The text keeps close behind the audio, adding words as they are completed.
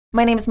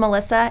My name is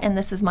Melissa, and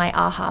this is my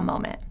aha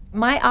moment.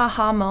 My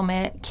aha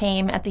moment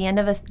came at the end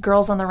of a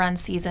Girls on the Run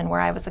season where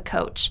I was a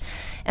coach.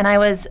 And I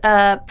was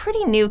a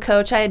pretty new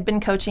coach. I had been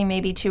coaching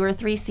maybe 2 or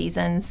 3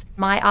 seasons.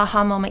 My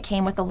aha moment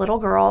came with a little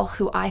girl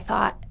who I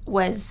thought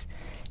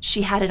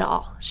she had it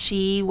all.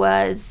 She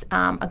was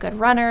a good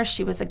runner.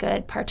 She was a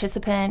good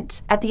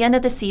participant. At the end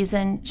of the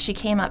season, she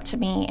came up to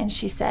me and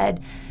she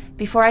said,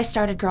 "Before I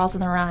started Girls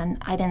on the Run,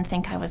 I didn't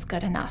think I was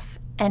good enough.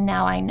 And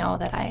now I know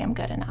that I am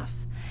good enough."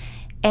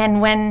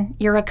 And when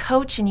you're a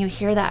coach and you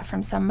hear that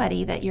from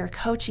somebody that you're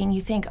coaching,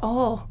 you think,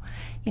 oh,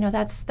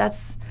 that's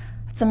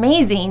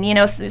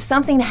amazing.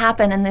 Something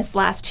happened in this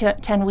last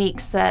 10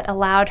 weeks that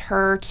allowed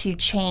her to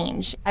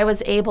change. I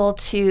was able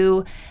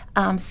to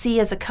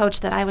see as a coach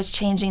that I was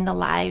changing the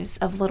lives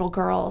of little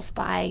girls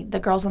by the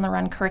Girls on the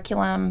Run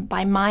curriculum,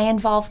 by my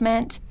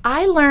involvement.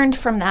 I learned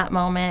from that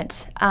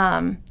moment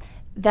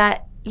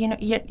that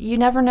you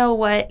never know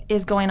what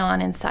is going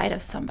on inside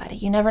of somebody.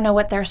 You never know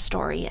what their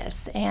story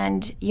is,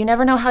 and you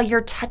never know how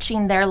you're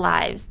touching their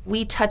lives.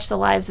 We touch the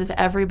lives of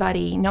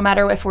everybody, no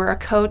matter if we're a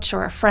coach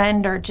or a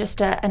friend or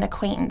just an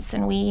acquaintance,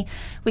 and we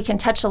can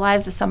touch the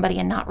lives of somebody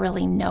and not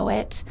really know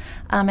it.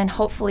 And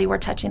hopefully we're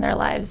touching their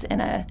lives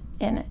in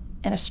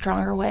a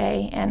stronger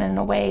way and in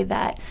a way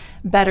that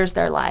betters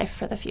their life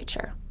for the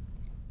future.